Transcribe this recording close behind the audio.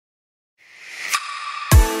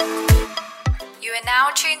are now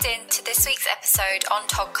tuned in to this week's episode on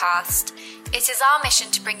TOGcast. It is our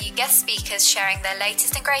mission to bring you guest speakers sharing their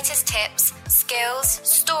latest and greatest tips, skills,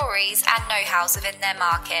 stories and know-hows within their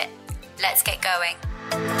market. Let's get going.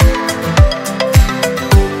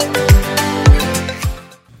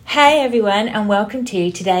 Hey everyone, and welcome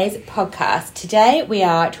to today's podcast. Today we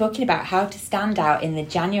are talking about how to stand out in the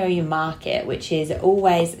January market, which is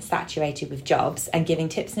always saturated with jobs, and giving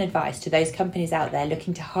tips and advice to those companies out there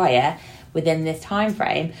looking to hire within this time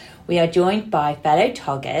frame. We are joined by fellow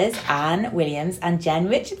TOGgers Anne Williams and Jen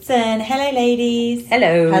Richardson. Hello ladies.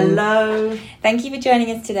 Hello. Hello. Thank you for joining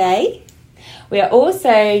us today. We are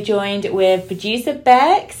also joined with producer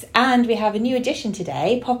Bex, and we have a new addition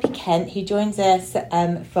today, Poppy Kent, who joins us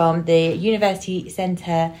from the University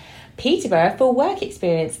Centre Peterborough for work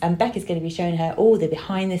experience. And Beck is going to be showing her all the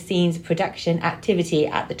behind-the-scenes production activity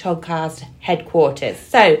at the TOGcast headquarters.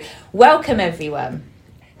 So, welcome everyone.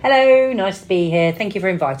 Hello, nice to be here. Thank you for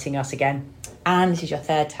inviting us again. And this is your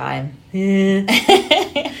third time.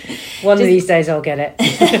 One of these days I'll get it.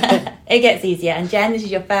 It gets easier. And Jen, this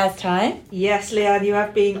is your first time. Yes, Leanne, you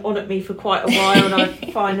have been on at me for quite a while and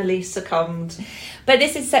I've finally succumbed. But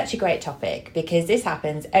this is such a great topic because this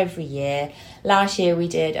happens every year. Last year we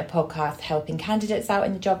did a podcast helping candidates out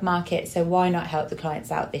in the job market, so why not help the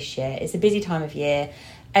clients out this year? It's a busy time of year.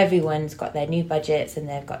 Everyone's got their new budgets and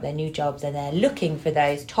they've got their new jobs and they're looking for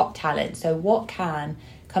those top talent. So what can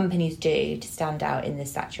companies do to stand out in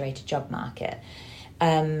this saturated job market?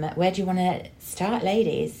 Where do you want to start,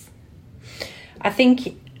 ladies? I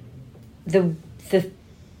think the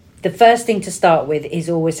first thing to start with is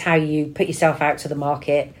always how you put yourself out to the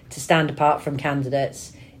market to stand apart from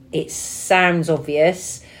candidates. It sounds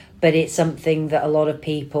obvious, but it's something that a lot of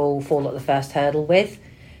people fall at the first hurdle with.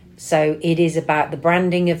 So it is about the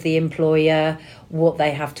branding of the employer, what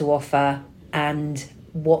they have to offer, and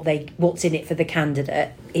what's in it for the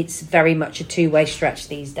candidate. It's very much a two-way stretch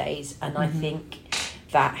these days, and I think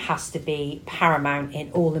that has to be paramount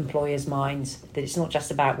in all employers' minds, that it's not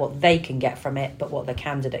just about what they can get from it, but what the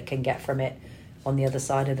candidate can get from it on the other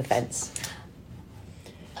side of the fence.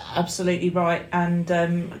 Absolutely right. And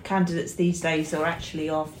candidates these days are actually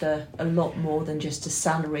after a lot more than just a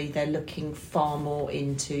salary. They're looking far more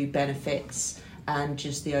into benefits and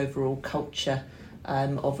just the overall culture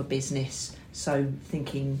of a business. So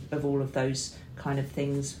thinking of all of those kind of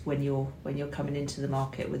things when you're coming into the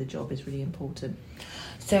market with a job is really important.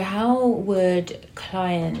 So how would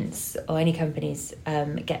clients or any companies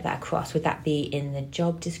get that across? Would that be in the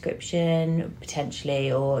job description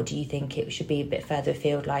potentially, or do you think it should be a bit further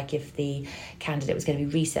afield, like if the candidate was going to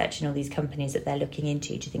be researching all these companies that they're looking into,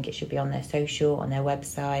 do you think it should be on their social, on their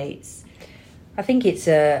websites? I think it's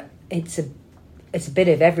a bit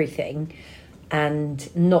of everything,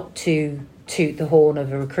 and not to toot the horn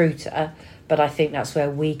of a recruiter, but I think that's where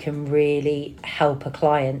we can really help a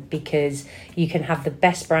client, because you can have the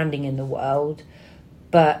best branding in the world,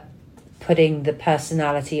 but putting the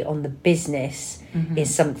personality on the business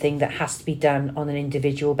is something that has to be done on an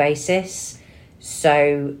individual basis.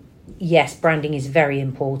 So yes, branding is very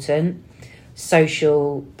important.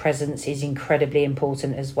 Social presence is incredibly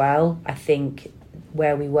important as well. I think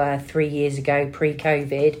where we were 3 years ago,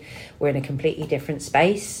 pre-COVID, we're in a completely different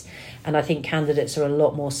space. And I think candidates are a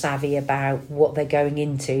lot more savvy about what they're going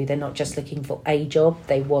into. They're not just looking for a job.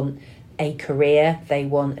 They want a career. They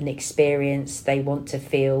want an experience. They want to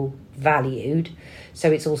feel valued.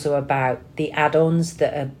 So it's also about the add-ons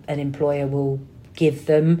that an employer will give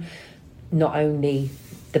them, not only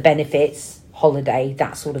the benefits, holiday,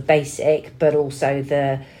 that sort of basic, but also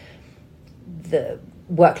the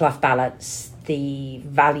work-life balance, the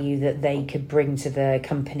value that they could bring to the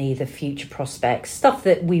company, the future prospects, stuff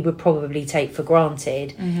that we would probably take for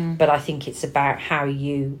granted. But I think it's about how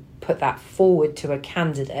you put that forward to a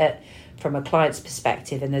candidate from a client's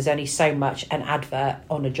perspective, and there's only so much an advert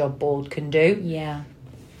on a job board can do. Yeah,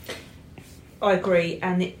 I agree,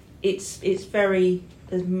 and it's very,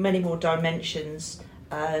 there's many more dimensions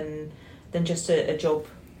than just a job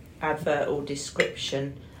advert or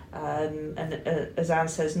description. And as Anne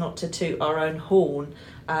says, not to toot our own horn,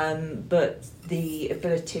 but the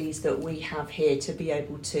abilities that we have here to be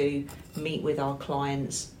able to meet with our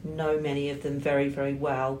clients, know many of them very, very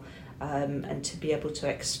well, and to be able to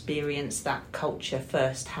experience that culture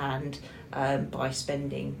firsthand by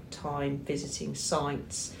spending time visiting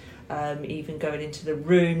sites, even going into the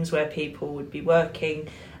rooms where people would be working,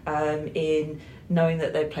 in knowing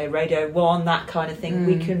that they play Radio 1, that kind of thing.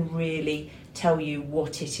 We can really tell you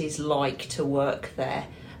what it is like to work there,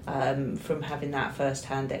 from having that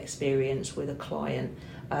first-hand experience with a client.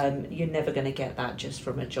 You're never going to get that just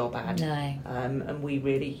from a job ad. No. And we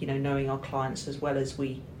really, knowing our clients as well as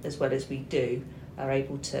we do, are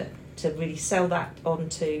able to really sell that on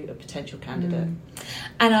to a potential candidate.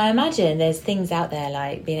 And I imagine there's things out there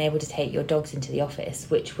like being able to take your dogs into the office,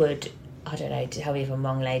 which would, I don't know, tell me if I'm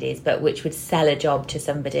wrong, ladies, but which would sell a job to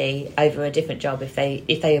somebody over a different job if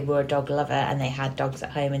they were a dog lover and they had dogs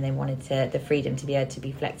at home and they wanted the freedom to be able to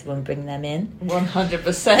be flexible and bring them in.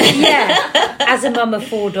 100%. Yeah. As a mum of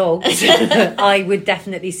 4 dogs, I would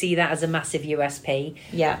definitely see that as a massive USP.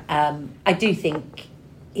 Yeah. I do think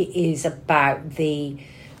it is about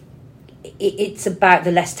it's about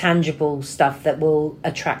the less tangible stuff that will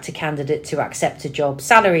attract a candidate to accept a job.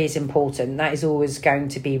 Salary is important. That is always going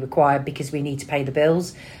to be required because we need to pay the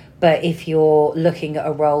bills. But if you're looking at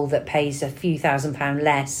a role that pays a few £1,000s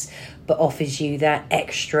less but offers you that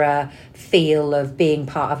extra feel of being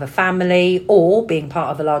part of a family or being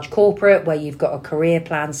part of a large corporate where you've got a career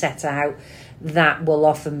plan set out, that will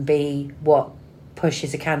often be what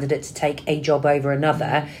pushes a candidate to take a job over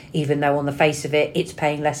another, even though on the face of it it's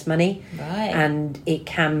paying less money. Right. And it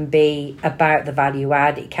can be about the value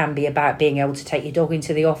add. It can be about being able to take your dog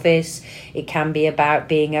into the office. It can be about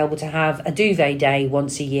being able to have a duvet day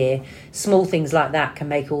once a year. Small things like that can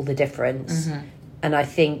make all the difference. And I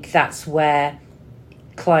think that's where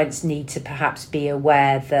clients need to perhaps be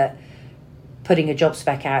aware that putting a job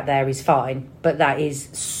spec out there is fine, but that is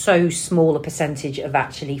so small a percentage of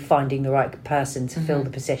actually finding the right person to fill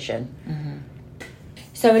the position.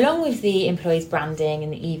 So along with the employee's branding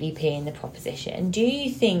and the EVP and the proposition, do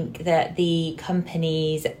you think that the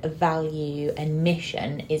company's value and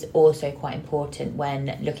mission is also quite important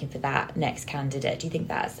when looking for that next candidate? Do you think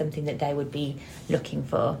that's something that they would be looking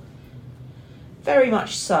for? Very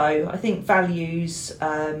much so. I think values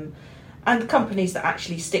and companies that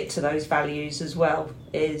actually stick to those values as well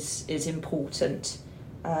is important,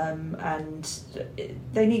 and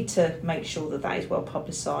they need to make sure that is well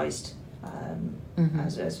publicised,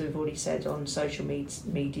 as we've already said, on social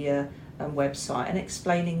media and website, and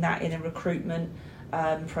explaining that in a recruitment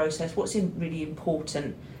process, what's really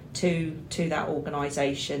important to that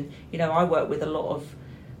organisation. I work with a lot of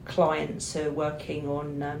clients who are working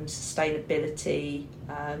on sustainability,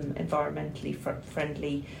 environmentally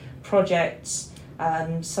friendly projects.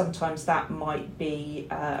 Sometimes that might be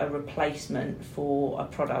a replacement for a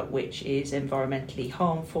product which is environmentally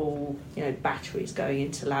harmful, batteries going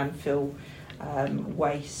into landfill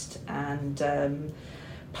waste, and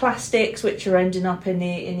plastics which are ending up in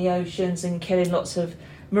the oceans and killing lots of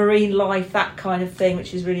marine life, that kind of thing,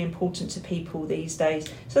 which is really important to people these days.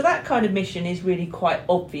 So that kind of mission is really quite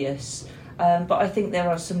obvious, but I think there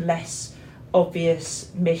are some less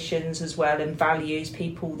obvious missions as well, and values,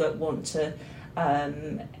 people that want to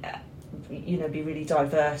be really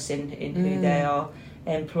diverse in who they are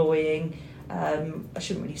employing. I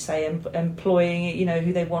shouldn't really say employing,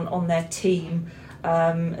 who they want on their team,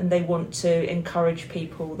 and they want to encourage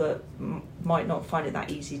people that might not find it that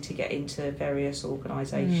easy to get into various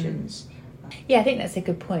organisations. Yeah, I think that's a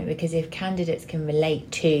good point, because if candidates can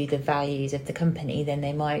relate to the values of the company, then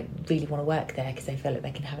they might really want to work there because they feel like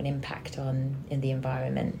they can have an impact in the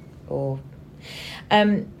environment. Or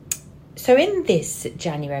so in this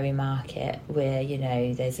January market where,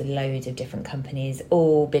 there's loads of different companies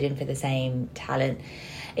all bidding for the same talent,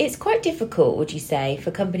 it's quite difficult, would you say, for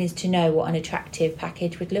companies to know what an attractive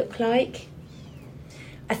package would look like?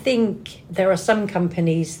 I think there are some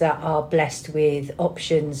companies that are blessed with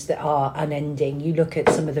options that are unending. You look at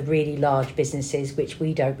some of the really large businesses, which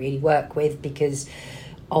we don't really work with because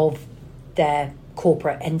of their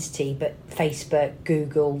corporate entity, but Facebook,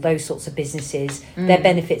 Google, those sorts of businesses, their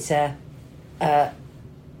benefits are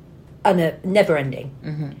never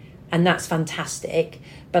ending. And that's fantastic.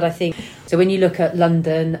 But I think, so when you look at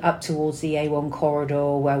London up towards the A1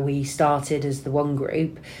 corridor where we started as the One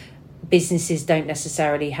Group, businesses don't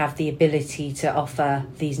necessarily have the ability to offer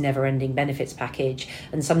these never-ending benefits package.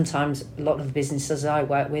 And sometimes a lot of the businesses I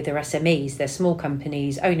work with are SMEs. They're small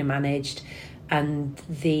companies, owner-managed, and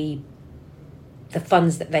the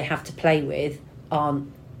funds that they have to play with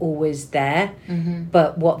aren't always there.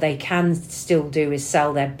 But what they can still do is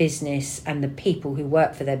sell their business and the people who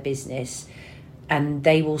work for their business, and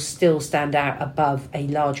they will still stand out above a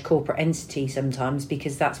large corporate entity sometimes,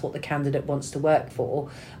 because that's what the candidate wants to work for,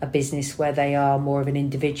 a business where they are more of an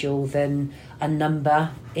individual than a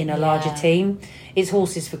number in a larger team. It's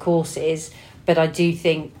horses for courses, but I do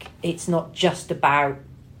think it's not just about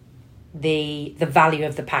the value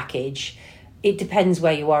of the package. It depends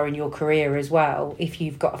where you are in your career as well. If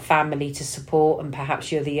you've got a family to support and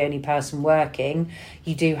perhaps you're the only person working,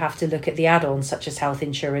 you do have to look at the add-ons such as health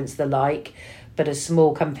insurance, the like. but a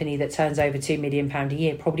small company that turns over £2 million a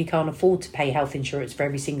year probably can't afford to pay health insurance for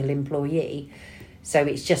every single employee. So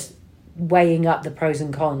it's just weighing up the pros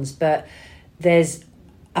and cons. But there's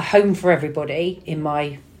a home for everybody, in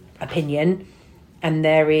my opinion, and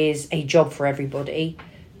there is a job for everybody,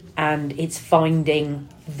 and it's finding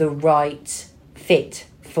the right fit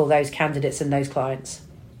for those candidates and those clients.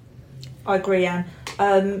 I agree, Anne.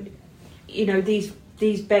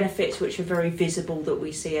 These benefits which are very visible that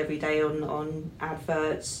we see every day on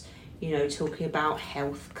adverts, talking about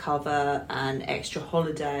health cover and extra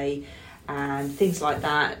holiday and things like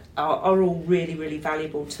that are all really, really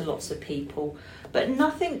valuable to lots of people. But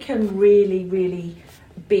nothing can really, really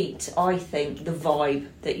beat, I think, the vibe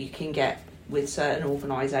that you can get with certain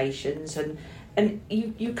organisations. And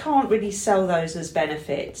you can't really sell those as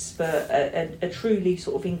benefits, but a truly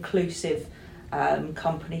sort of inclusive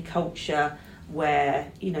company culture where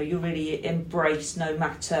you really embrace, no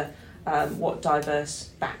matter what diverse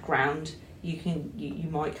background you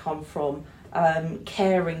might come from,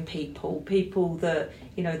 caring people that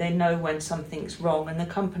they know when something's wrong, and the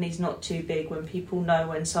company's not too big when people know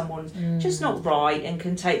when someone's just not right and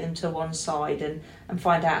can take them to one side and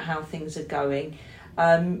find out how things are going.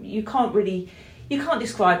 You can't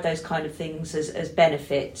describe those kind of things as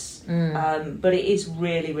benefits, but it is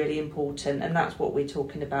really, really important, and that's what we're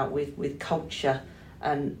talking about with culture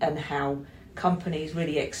and how companies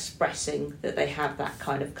really expressing that they have that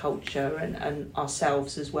kind of culture, and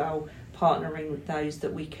ourselves as well, partnering with those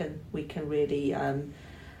that we can really,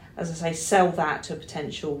 as I say, sell that to a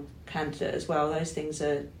potential candidate as well. Those things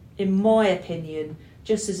are, in my opinion,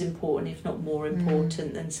 just as important, if not more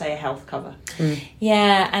important, than, say, a health cover.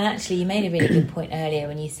 Yeah, and actually you made a really good point earlier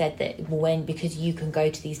when you said that because you can go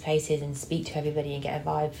to these places and speak to everybody and get a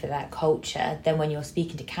vibe for that culture, then when you're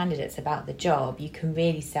speaking to candidates about the job, you can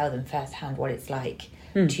really sell them firsthand what it's like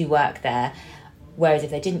to work there. Whereas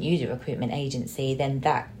if they didn't use a recruitment agency, then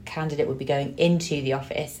that candidate would be going into the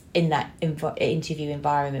office in that interview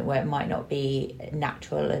environment where it might not be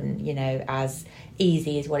natural and, as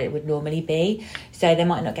easy as what it would normally be. So they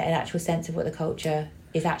might not get an actual sense of what the culture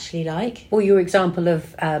is actually like. Well, your example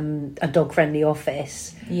of a dog-friendly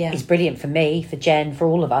office is brilliant for me, for Jen, for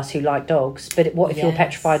all of us who like dogs. But what if you're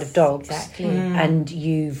petrified of dogs and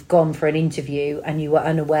you've gone for an interview and you were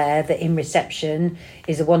unaware that in reception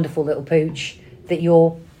is a wonderful little pooch that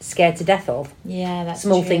you're scared to death of? Yeah, that's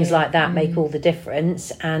small true. Things like that make all the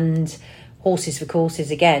difference. And horses for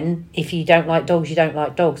courses, again, if you don't like dogs, you don't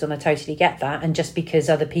like dogs, and I totally get that. And just because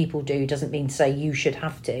other people do doesn't mean to say you should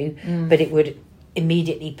have to, but it would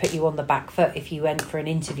immediately put you on the back foot if you went for an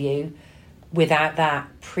interview without that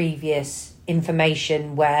previous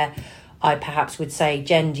information, where I perhaps would say,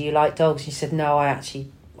 Jen, do you like dogs? You said, no,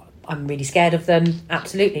 I'm really scared of them.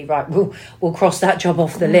 Absolutely, right. We'll cross that job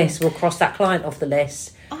off the list. We'll cross that client off the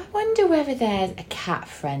list. I wonder whether there's a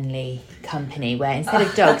cat-friendly company where instead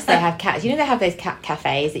of dogs they have cats. They have those cat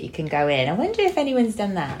cafes that you can go in. I wonder if anyone's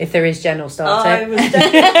done that. If there is, Jen will start I was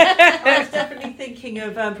definitely thinking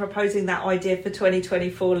of proposing that idea for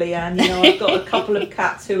 2024, Leanne. I've got a couple of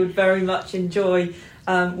cats who would very much enjoy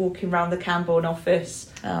walking around the Camborne office.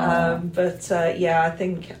 I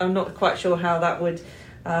think I'm not quite sure how that would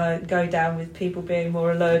go down with people being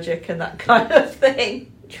more allergic and that kind of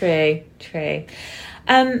thing. True.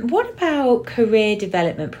 What about career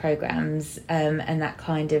development programs and that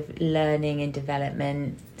kind of learning and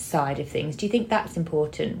development side of things? Do you think that's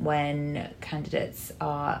important when candidates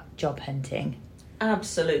are job hunting?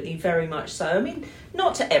 Absolutely, very much so. I mean,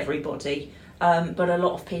 not to everybody, but a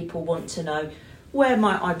lot of people want to know, where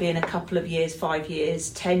might I be in a couple of years, 5 years,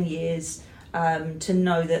 10 years, to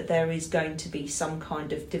know that there is going to be some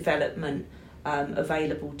kind of development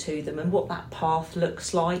available to them, and what that path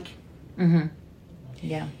looks like.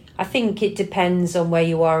 Yeah, I think it depends on where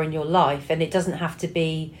you are in your life, and it doesn't have to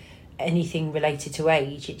be anything related to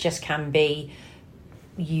age. It just can be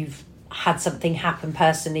you've had something happen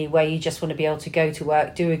personally where you just want to be able to go to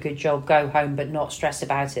work, do a good job, go home, but not stress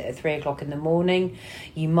about it at 3:00 in the morning.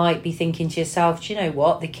 You might be thinking to yourself, do you know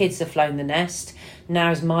what? The kids have flown the nest.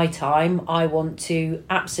 Now's my time. I want to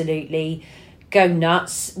absolutely go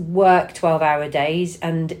nuts, work 12-hour days,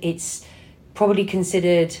 and it's probably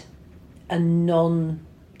considered a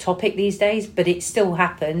non-topic these days, but it still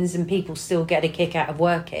happens and people still get a kick out of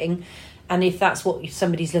working. And if that's what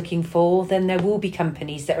somebody's looking for, then there will be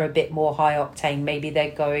companies that are a bit more high octane. Maybe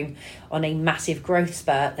they're going on a massive growth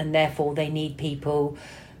spurt and therefore they need people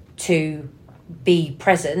to be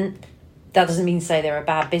present. That doesn't mean to say they're a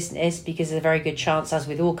bad business, because there's a very good chance, as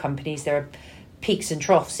with all companies, there are peaks and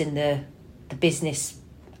troughs in the business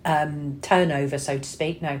turnover, so to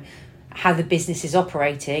speak. No, how the business is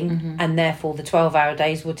operating, and therefore the 12-hour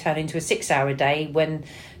days will turn into a 6-hour day when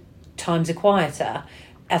times are quieter.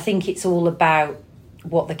 I think it's all about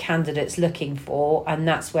what the candidate's looking for, and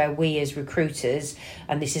that's where we as recruiters,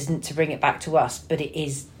 and this isn't to bring it back to us, but it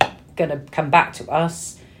is going to come back to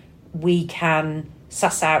us, we can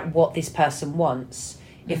suss out what this person wants.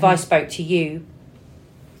 If I spoke to you,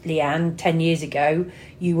 Leanne, 10 years ago,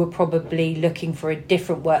 you were probably looking for a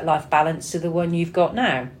different work-life balance to the one you've got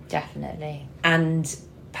now. Definitely. And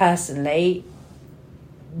personally,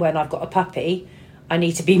 when I've got a puppy, I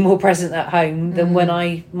need to be more present at home than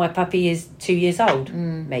when my puppy is 2 years old,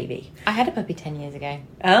 maybe. I had a puppy 10 years ago.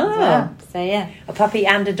 Oh. Well, so yeah. A puppy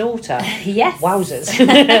and a daughter. Yes. Wowzers.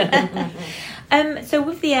 So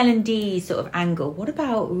with the L&D sort of angle, what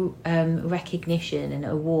about recognition and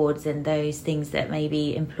awards and those things that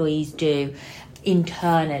maybe employees do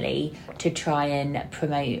internally to try and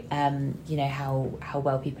promote, how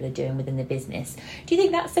well people are doing within the business? Do you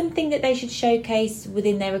think that's something that they should showcase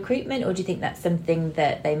within their recruitment, or do you think that's something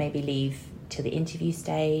that they maybe leave to the interview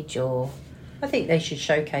stage? Or I think they should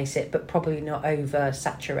showcase it, but probably not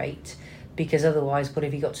oversaturate, because otherwise what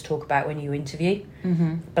have you got to talk about when you interview?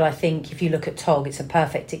 But I think if you look at TOG, it's a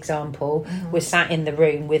perfect example. We're sat in the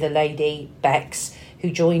room with a lady, Bex, who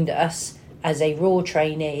joined us as a raw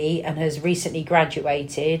trainee and has recently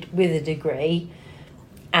graduated with a degree.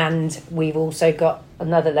 And we've also got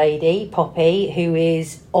another lady, Poppy, who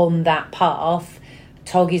is on that path.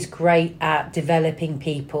 TOG is great at developing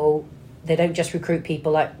people. They don't just recruit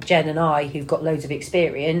people like Jen and I who've got loads of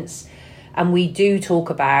experience. And we do talk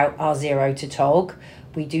about our Zero to TOG.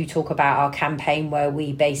 We do talk about our campaign where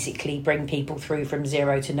we basically bring people through from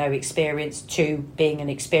zero to no experience to being an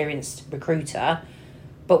experienced recruiter.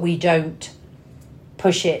 But we don't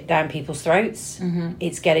push it down people's throats.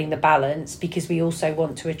 It's getting the balance, because we also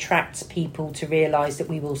want to attract people to realise that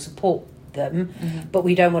we will support them, but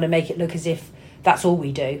we don't want to make it look as if that's all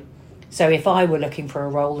we do. So if I were looking for a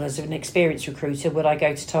role as an experienced recruiter, would I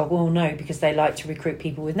go to TOG? Well, no, because they like to recruit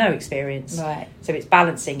people with no experience. Right. So it's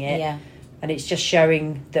balancing it. Yeah. And it's just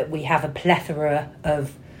showing that we have a plethora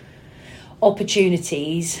of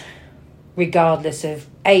opportunities, regardless of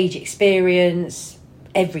age, experience,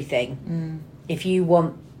 everything. If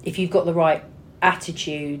you've got the right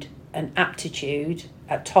attitude and aptitude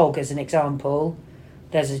at TOG, as an example,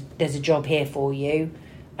 there's a job here for you.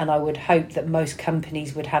 And I would hope that most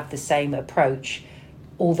companies would have the same approach,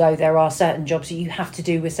 although there are certain jobs that you have to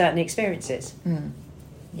do with certain experiences.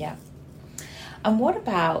 Yeah. And what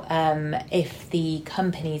about if the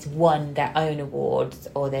company's won their own awards,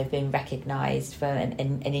 or they've been recognised for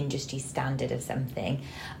an industry standard of something?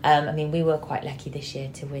 We were quite lucky this year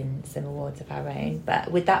to win some awards of our own,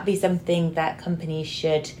 but would that be something that companies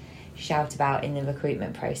should shout about in the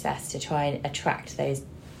recruitment process to try and attract those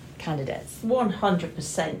candidates?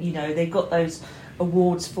 100%. They got those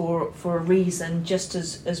awards for a reason, just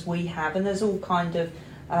as we have, and there's all kind of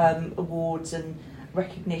awards and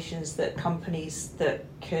recognitions that companies that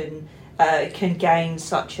can gain,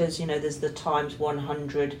 such as there's the Times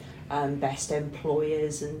 100 best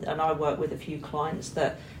employers, and I work with a few clients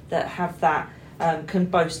that have that, can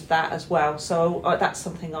boast that as well. So that's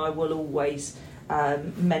something I will always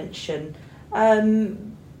mention.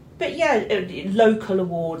 But yeah, local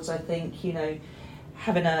awards, I think,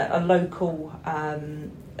 having a local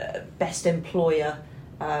best employer,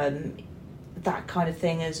 that kind of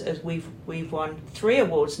thing, as we've won 3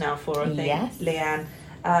 awards now for, I think, yes. Leanne,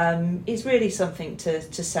 is really something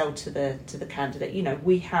to sell to the candidate.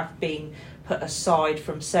 We have been put aside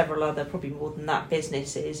from several other, probably more than that,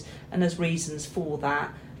 businesses, and there's reasons for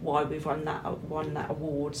that, why we've won that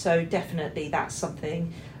award. So definitely that's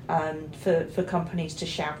something for companies to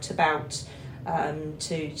shout about,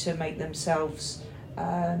 to make themselves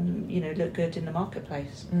look good in the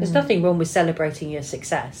marketplace. There's nothing wrong with celebrating your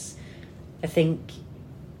success. I think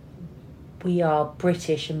we are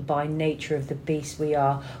British, and by nature of the beast we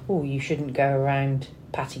are, you shouldn't go around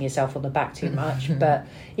patting yourself on the back too much, but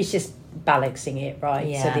it's just balancing it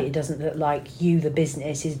right, so that it doesn't look like you, the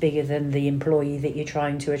business, is bigger than the employee that you're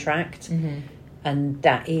trying to attract. And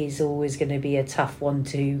that is always going to be a tough one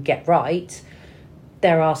to get right.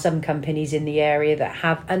 There are some companies in the area that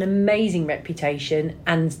have an amazing reputation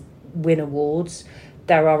and win awards.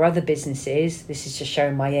 There are other businesses, this is just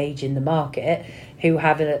showing my age in the market, who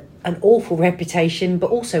have an awful reputation but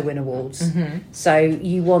also win awards. So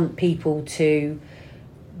you want people to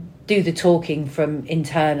do the talking from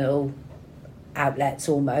internal outlets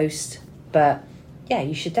almost, but yeah,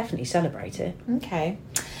 you should definitely celebrate it. Okay.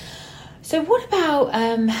 So what about,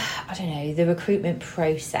 the recruitment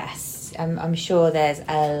process? I'm sure there's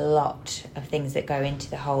a lot of things that go into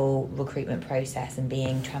the whole recruitment process and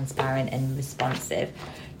being transparent and responsive.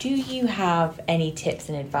 Do you have any tips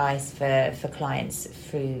and advice for clients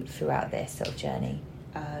throughout this sort of journey?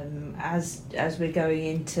 As we're going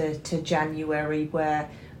into January, where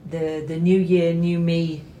the new year, new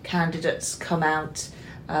me candidates come out,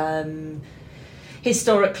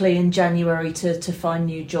 historically in January to find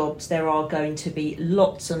new jobs, there are going to be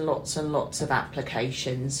lots and lots and lots of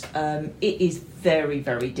applications. It is very,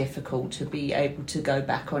 very difficult to be able to go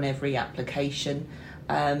back on every application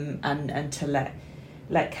and to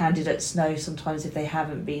let candidates know sometimes if they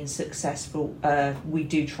haven't been successful. We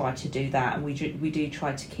do try to do that, and we do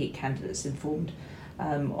try to keep candidates informed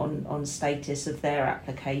on status of their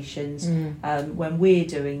applications. When we're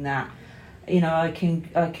doing that, I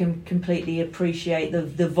can completely appreciate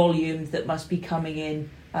the volume that must be coming in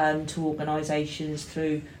to organisations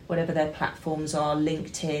through whatever their platforms are,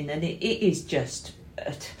 LinkedIn, and it is just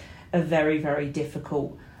a very, very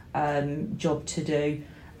difficult job to do.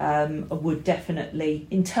 I would definitely,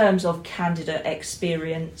 in terms of candidate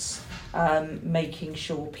experience, making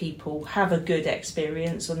sure people have a good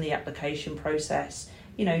experience on the application process.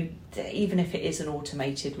 Even if it is an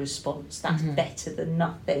automated response, that's better than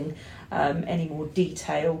nothing. Any more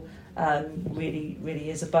detail really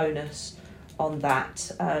is a bonus on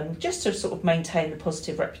that. Just to sort of maintain the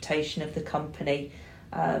positive reputation of the company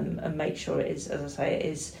and make sure it is, as I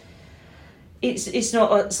say, it's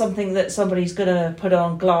not something that somebody's going to put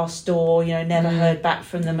on Glassdoor, never heard back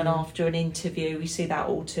from them, and after an interview. We see that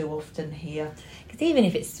all too often here. Because even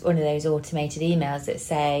if it's one of those automated emails that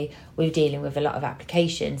say, we're dealing with a lot of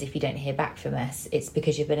applications, if you don't hear back from us, it's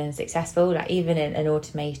because you've been unsuccessful. Like, even an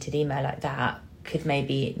automated email like that could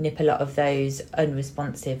maybe nip a lot of those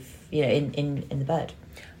unresponsive, in the bud.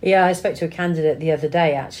 Yeah, I spoke to a candidate the other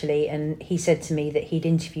day, actually, and he said to me that he'd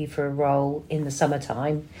interviewed for a role in the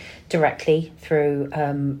summertime directly through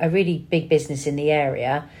a really big business in the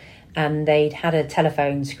area, and they'd had a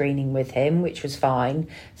telephone screening with him, which was fine,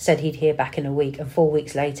 said he'd hear back in a week, and 4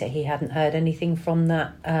 weeks later he hadn't heard anything from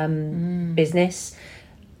that business.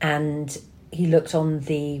 And he looked on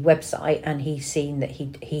the website and he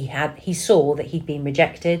saw that he'd been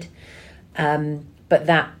rejected. But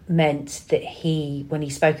that meant that when he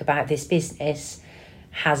spoke about this business,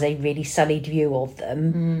 has a really sullied view of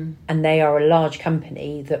them. And they are a large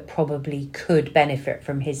company that probably could benefit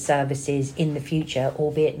from his services in the future,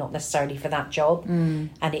 albeit not necessarily for that job. And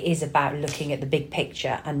it is about looking at the big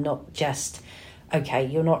picture and not just, okay,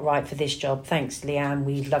 you're not right for this job. Thanks, Leanne.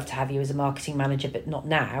 We'd love to have you as a marketing manager, but not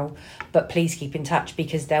now. But please keep in touch,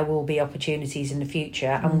 because there will be opportunities in the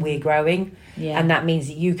future and we're growing. Yeah. And that means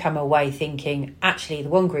that you come away thinking, actually, the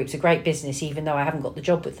One Group's a great business, even though I haven't got the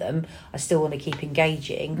job with them. I still want to keep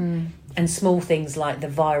engaging. And small things like the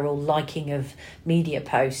viral liking of media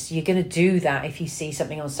posts, you're going to do that if you see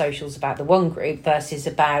something on socials about the One Group versus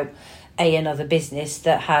about another business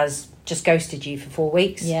that has just ghosted you for 4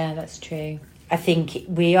 weeks. Yeah, that's true. I think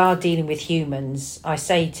we are dealing with humans. I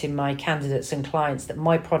say to my candidates and clients that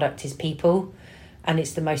my product is people, and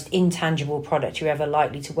it's the most intangible product you're ever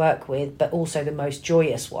likely to work with, but also the most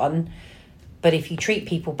joyous one. But if you treat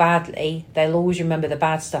people badly, they'll always remember the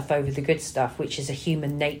bad stuff over the good stuff, which is a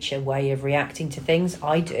human nature way of reacting to things.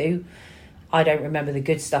 I do. I don't remember the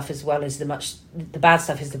good stuff as well as the bad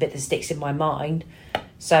stuff is the bit that sticks in my mind.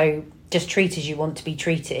 So just treat as you want to be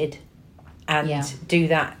treated, and do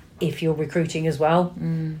that if you're recruiting as well.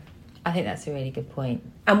 I think that's a really good point.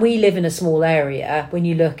 And we live in a small area. When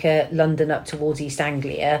you look at London up towards East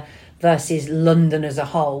Anglia versus London as a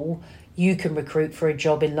whole, you can recruit for a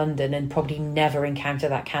job in London and probably never encounter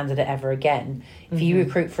that candidate ever again. If you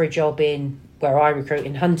recruit for a job where I recruit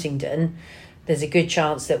in Huntingdon, there's a good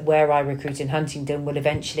chance that where I recruit in Huntingdon will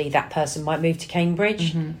eventually, that person might move to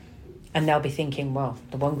Cambridge. And they'll be thinking, well,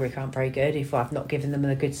 the One Group aren't very good if I've not given them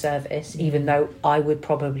a good service, even though I would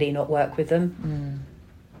probably not work with them.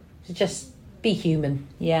 So just be human.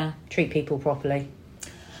 Yeah. Treat people properly.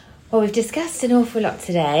 Well, we've discussed an awful lot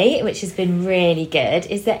today, which has been really good.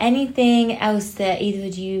 Is there anything else that either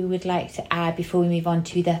of you would like to add before we move on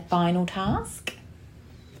to the final task?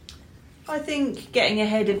 I think getting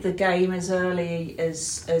ahead of the game as early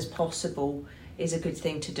as possible is a good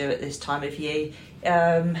thing to do at this time of year.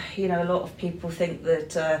 A lot of people think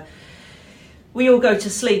that we all go to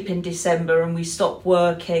sleep in December and we stop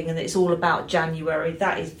working and it's all about January.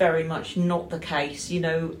 That is very much not the case.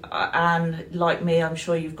 Anne, like me, I'm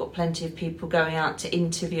sure you've got plenty of people going out to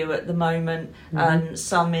interview at the moment, and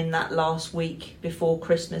some in that last week before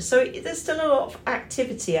Christmas. So there's still a lot of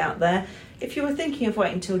activity out there. If you were thinking of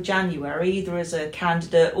waiting until January, either as a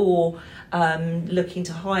candidate or looking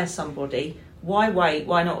to hire somebody, why wait?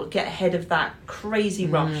 Why not get ahead of that crazy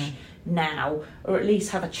rush now, or at least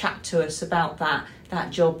have a chat to us about that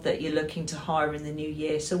job that you're looking to hire in the new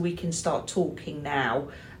year, so we can start talking now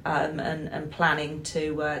and planning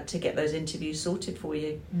to get those interviews sorted for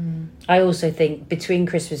you. I also think between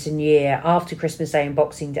Christmas and New Year, after Christmas Day and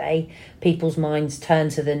Boxing Day, people's minds turn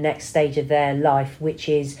to the next stage of their life, which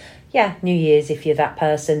is New Year's. If you're that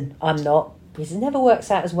person, I'm not, because it never works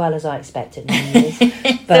out as well as I expected New Year's.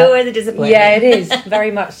 It's always a disappointment. Yeah, it is, very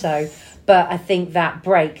much so. But I think that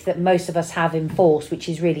break that most of us have enforced, which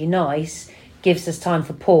is really nice, gives us time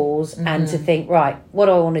for pause and to think, right, what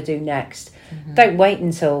do I want to do next? Don't wait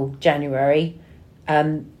until January.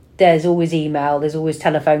 There's always email, there's always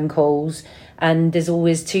telephone calls, and there's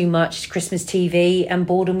always too much Christmas TV and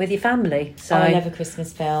boredom with your family. So I love a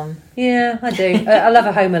Christmas film. Yeah, I do. I love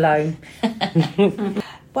a Home Alone.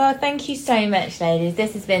 Well, thank you so much, ladies.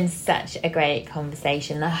 This has been such a great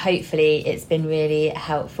conversation. Hopefully it's been really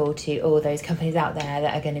helpful to all those companies out there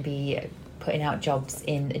that are going to be putting out jobs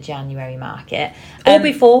in the January market. Or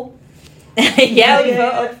before.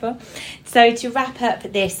 Before. So to wrap up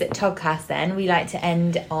this TOGcast then, we like to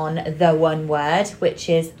end on the one word, which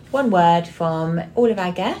is one word from all of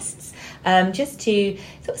our guests. Just to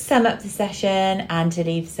sort of sum up the session and to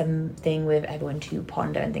leave something with everyone to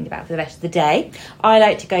ponder and think about for the rest of the day. I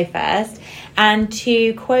like to go first, and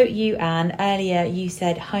to quote you, Anne, earlier you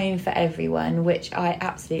said home for everyone, which I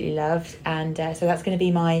absolutely loved, and so that's going to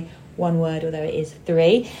be my one word, although it is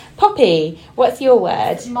 3. Poppy, what's your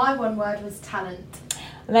word? My one word was talent.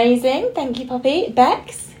 Amazing, thank you, Poppy.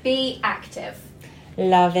 Bex? Be active.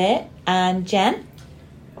 Love it. And Jen?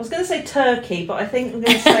 I was going to say turkey, but I think I'm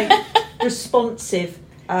going to say responsive,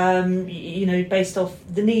 based off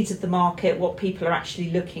the needs of the market, what people are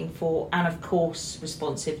actually looking for, and of course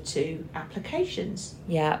responsive to applications.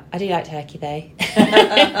 Yeah, I do like turkey though.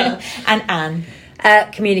 And Anne?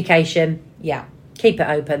 Communication. Yeah. Keep it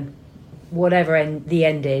open, whatever the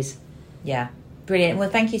end is. Yeah. Brilliant. Well,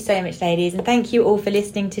 thank you so much, ladies, and thank you all for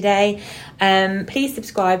listening today. Please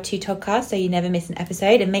subscribe to TOGcast so you never miss an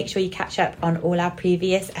episode, and make sure you catch up on all our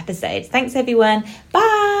previous episodes. Thanks, everyone.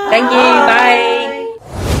 Bye. Thank you. Bye.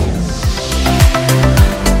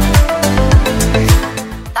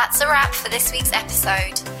 That's a wrap for this week's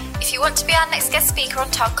episode. If you want to be our next guest speaker on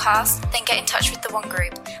TOGcast, then get in touch with the One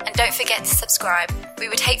Group, and don't forget to subscribe. We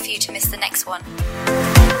would hate for you to miss the next one.